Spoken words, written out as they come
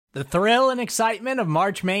The thrill and excitement of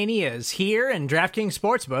March Mania is here, and DraftKings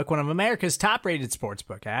Sportsbook, one of America's top-rated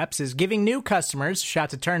sportsbook apps, is giving new customers a shot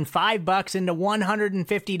to turn $5 into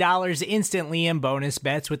 $150 instantly in bonus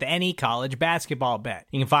bets with any college basketball bet.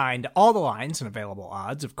 You can find all the lines and available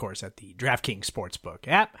odds, of course, at the DraftKings Sportsbook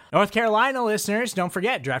app. North Carolina listeners, don't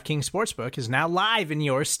forget, DraftKings Sportsbook is now live in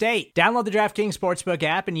your state. Download the DraftKings Sportsbook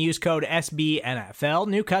app and use code SBNFL.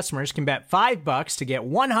 New customers can bet $5 to get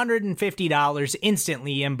 $150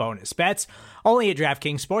 instantly in bonus bets, only at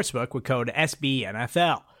DraftKings Sportsbook with code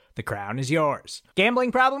SBNFL. The crown is yours.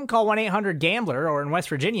 Gambling problem? Call 1-800-GAMBLER, or in West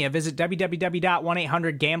Virginia, visit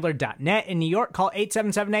www.1800gambler.net. In New York, call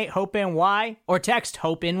 877-8-HOPE-NY or text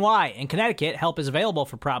HOPE-NY. In Connecticut, help is available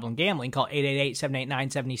for problem gambling. Call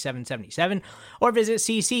 888-789-7777 or visit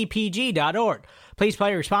ccpg.org. Please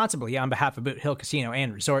play responsibly on behalf of Boot Hill Casino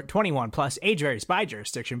and Resort. 21 plus, age varies by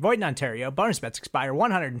jurisdiction. Void in Ontario. Bonus bets expire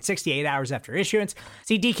 168 hours after issuance.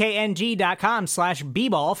 See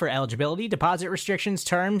dkng.com/bball for eligibility, deposit restrictions,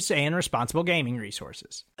 terms, and responsible gaming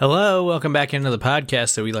resources. Hello, welcome back into the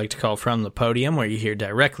podcast that we like to call From the Podium, where you hear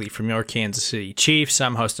directly from your Kansas City Chiefs.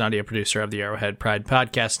 I'm host and audio producer of the Arrowhead Pride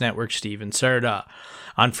Podcast Network, Steven Serda.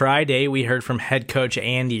 On Friday, we heard from head coach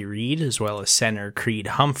Andy Reid, as well as center Reid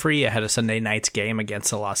Humphrey, ahead of Sunday night's game against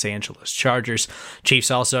the Los Angeles Chargers.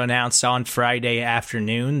 Chiefs also announced on Friday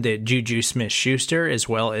afternoon that Juju Smith-Schuster, as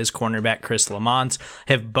well as cornerback Chris Lamons,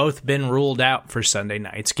 have both been ruled out for Sunday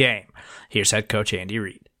night's game. Here's head coach Andy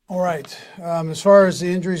Reid. All right. As far as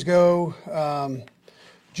the injuries go,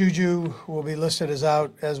 Juju will be listed as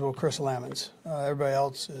out, as will Chris Lamons. Everybody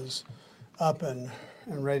else is up and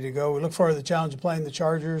ready to go. We look forward to the challenge of playing the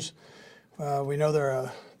Chargers. We know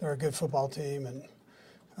they're a good football team, and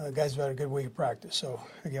the guys have had a good week of practice. So,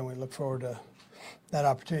 again, we look forward to that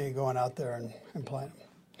opportunity going out there and playing them.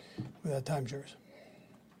 With that, time's yours.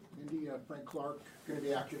 Andy, Frank Clark going to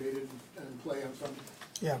be activated and play on Sunday?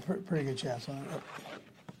 Yeah, pretty good chance on it.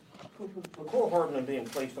 With Cole Hardman being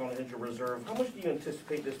placed on injured reserve, how much do you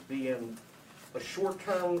anticipate this being a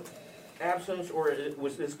short-term absence, or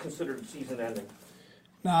was this considered season-ending?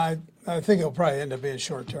 No, I think it'll probably end up being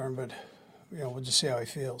short-term, but we'll just see how he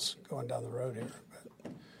feels going down the road here.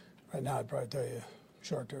 But right now, I'd probably tell you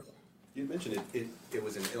short-term. You mentioned it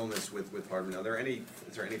was an illness with Hardman. Is there any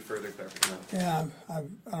further clarification? Yeah, I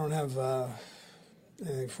don't have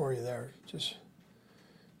anything for you there. Just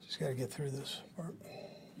got to get through this part.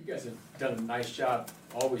 You guys have done a nice job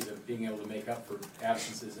always of being able to make up for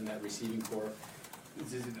absences in that receiving corps. It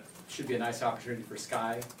should be a nice opportunity for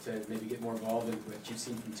Sky to maybe get more involved, and what you've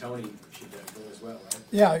seen from Tony should go as well, right?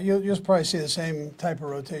 Yeah, you'll probably see the same type of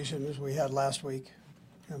rotation as we had last week.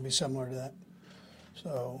 It'll be similar to that.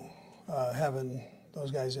 So having those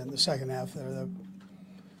guys in the second half there, that's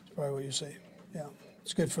probably what you see. Yeah,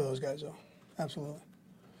 it's good for those guys, though. Absolutely.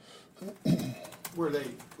 Were they,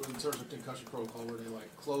 in terms of concussion protocol, were they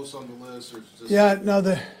like close on the list, or just? Yeah, no,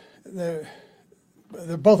 they're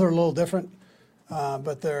both are a little different,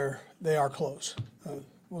 but they are close.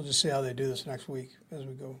 We'll just see how they do this next week as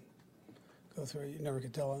we go through. You never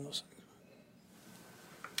can tell on those things.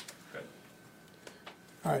 Good.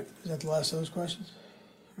 All right, is that the last of those questions?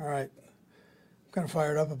 All right, I'm kind of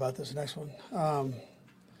fired up about this next one.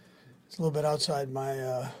 It's a little bit outside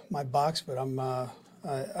my box, but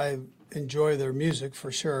I enjoy their music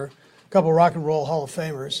for sure. A couple Rock and Roll Hall of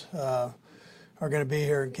Famers are going to be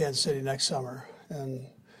here in Kansas City next summer, and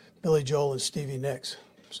Billy Joel and Stevie Nicks.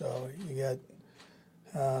 So you got,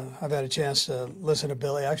 I've had a chance to listen to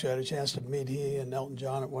Billy. Actually, I had a chance to meet he and Elton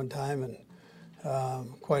John at one time, and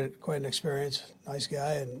quite an experience. Nice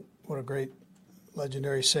guy, and what a great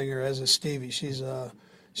legendary singer, as is Stevie. She's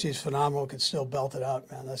phenomenal. Could still belt it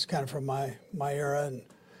out, man. That's kind of from my era, and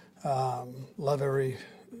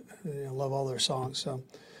love all their songs. So,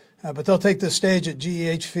 but they'll take the stage at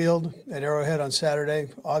GEH Field at Arrowhead on Saturday,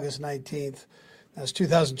 August 19th. That's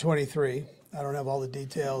 2023. I don't have all the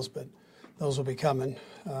details, but those will be coming.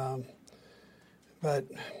 But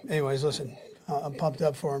anyways, listen, I'm pumped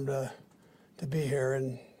up for them to be here,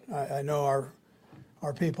 and I know our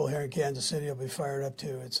people here in Kansas City will be fired up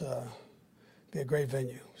too. It's be a great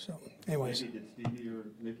venue. So, anyways. Did Stevie or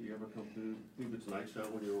Mickey ever come through the Tonight Show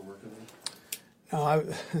when you were working there? No,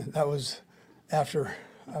 that was after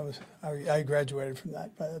I graduated from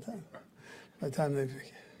that. By the time they.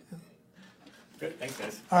 Yeah. Good, thanks,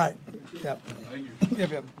 guys. All right. Yep. Thank you.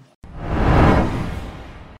 Yep.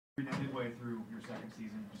 Midway through your second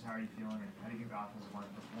season, just how are you feeling, and how do you think the offensive line is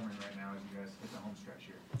performing right now as you guys hit the home stretch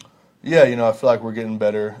here? Yeah, I feel like we're getting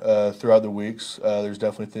better throughout the weeks. There's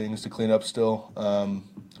definitely things to clean up still.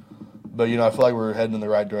 But I feel like we're heading in the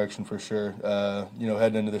right direction for sure.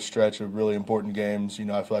 Heading into this stretch of really important games,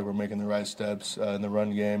 I feel like we're making the right steps in the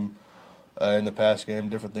run game, in the pass game,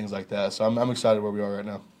 different things like that. So I'm excited where we are right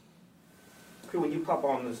now. Okay, when you pop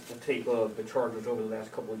on the tape of the Chargers over the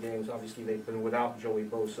last couple of games, obviously they've been without Joey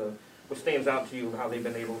Bosa. What stands out to you, how they've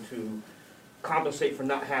been able to compensate for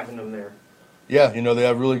not having them there? Yeah, they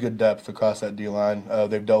have really good depth across that D-line.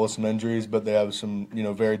 They've dealt with some injuries, but they have some,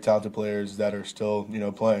 very talented players that are still,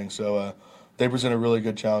 playing. So they present a really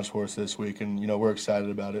good challenge for us this week, and, we're excited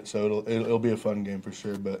about it. So it'll be a fun game for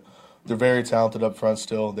sure. But they're very talented up front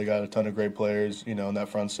still. They got a ton of great players, in that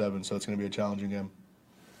front seven, so it's going to be a challenging game.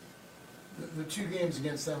 The two games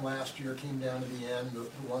against them last year came down to the end. The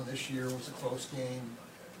one this year was a close game.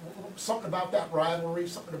 Something about that rivalry,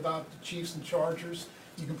 something about the Chiefs and Chargers,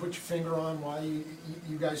 you can put your finger on why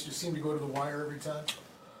you guys just seem to go to the wire every time?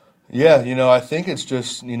 Yeah, I think it's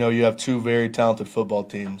just, you have two very talented football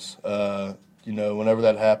teams. Whenever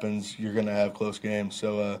that happens, you're going to have close games.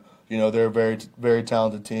 So, they're a very, very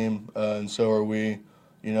talented team, and so are we.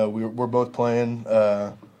 We're both playing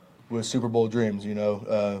with Super Bowl dreams,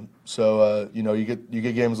 So, you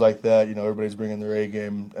get games like that, everybody's bringing their A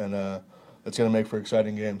game, and it's going to make for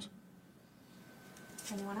exciting games.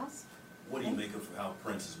 Anyone else? What do you make of how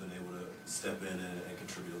Prince has been able to step in and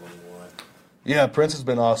contribute along the line? Yeah, Prince has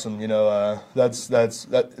been awesome.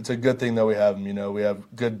 It's a good thing that we have him. We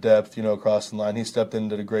have good depth, across the line. He stepped in and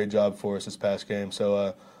did a great job for us this past game.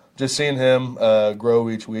 So just seeing him grow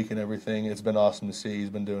each week and everything, it's been awesome to see. He's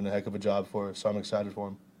been doing a heck of a job for us, so I'm excited for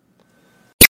him.